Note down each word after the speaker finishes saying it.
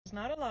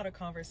There's not a lot of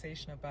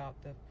conversation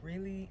about the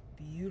really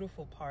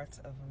beautiful parts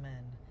of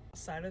men.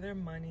 Aside of their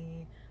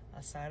money,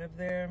 aside of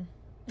their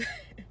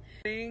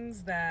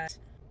things that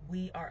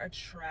we are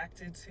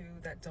attracted to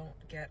that don't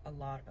get a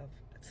lot of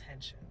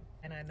attention.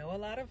 And I know a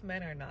lot of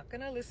men are not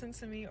gonna listen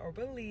to me or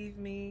believe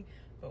me,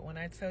 but when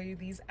I tell you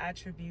these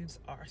attributes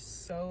are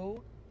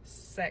so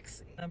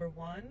sexy. Number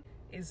one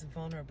is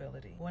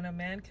vulnerability. When a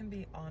man can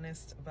be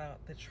honest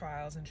about the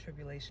trials and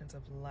tribulations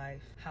of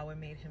life, how it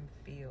made him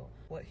feel,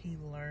 what he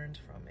learned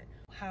from it,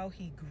 how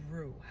he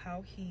grew,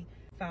 how he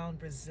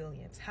found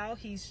resilience, how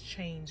he's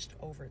changed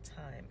over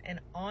time,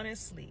 and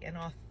honestly and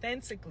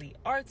authentically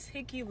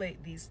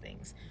articulate these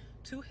things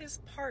to his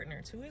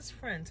partner, to his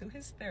friend, to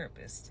his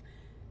therapist,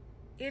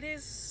 it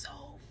is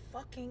so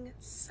fucking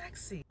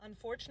sexy.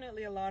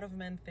 Unfortunately, a lot of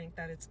men think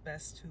that it's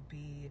best to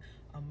be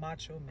a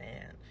macho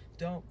man,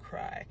 don't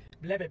cry,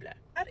 blah, blah, blah.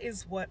 That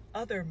is what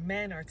other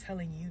men are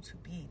telling you to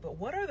be. But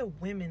what are the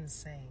women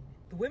saying?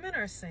 The women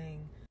are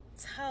saying,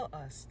 tell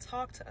us,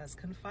 talk to us,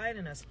 confide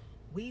in us.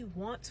 We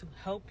want to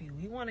help you.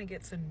 We want to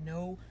get to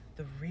know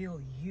the real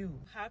you.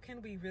 How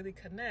can we really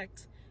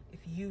connect if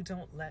you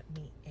don't let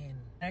me in?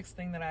 Next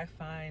thing that I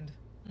find,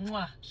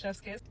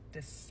 chef's kiss,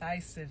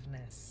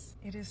 decisiveness.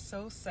 It is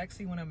so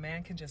sexy when a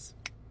man can just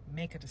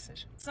make a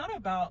decision. It's not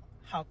about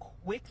how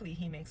quickly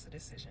he makes a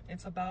decision.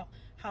 It's about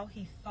how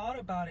he thought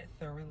about it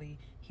thoroughly.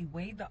 He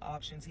weighed the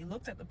options. He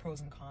looked at the pros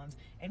and cons,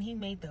 and he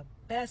made the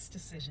best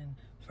decision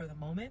for the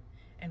moment.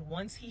 And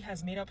once he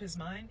has made up his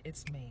mind,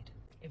 it's made.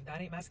 If that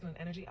ain't masculine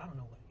energy, I don't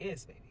know what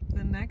is, baby.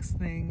 The next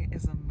thing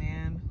is a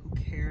man who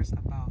cares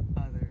about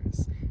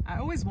others. I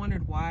always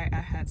wondered why I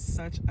had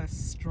such a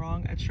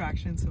strong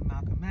attraction to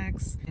Malcolm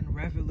X and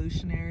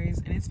revolutionaries,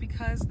 and it's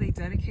because they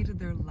dedicated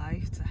their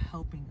life to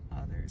helping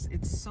others.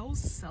 It's so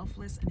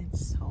selfless and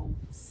it's so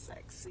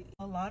sexy.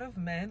 A lot of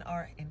men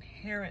are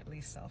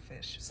inherently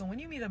selfish. So when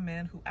you meet a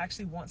man who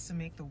actually wants to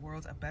make the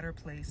world a better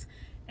place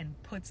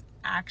and puts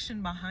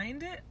action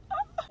behind it,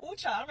 oh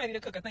child, I'm ready to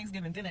cook a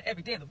Thanksgiving dinner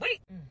every day of the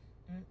week.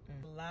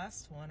 The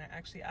last one, I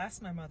actually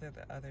asked my mother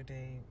the other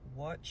day,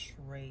 what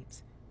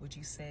trait would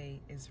you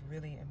say is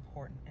really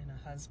important in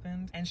a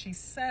husband? And she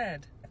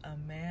said, a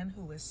man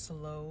who is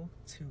slow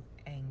to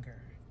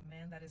anger, a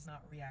man that is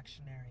not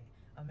reactionary,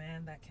 a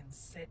man that can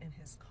sit in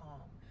his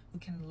calm, who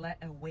can let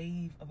a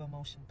wave of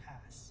emotion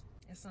pass.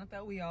 It's not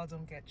that we all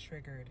don't get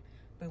triggered,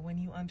 but when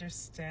you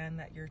understand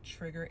that your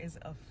trigger is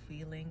a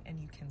feeling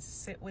and you can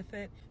sit with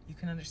it, you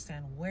can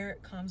understand where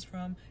it comes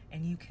from,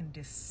 and you can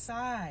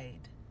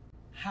decide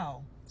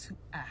how to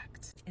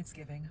act. It's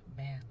giving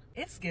man.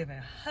 It's giving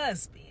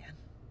husband.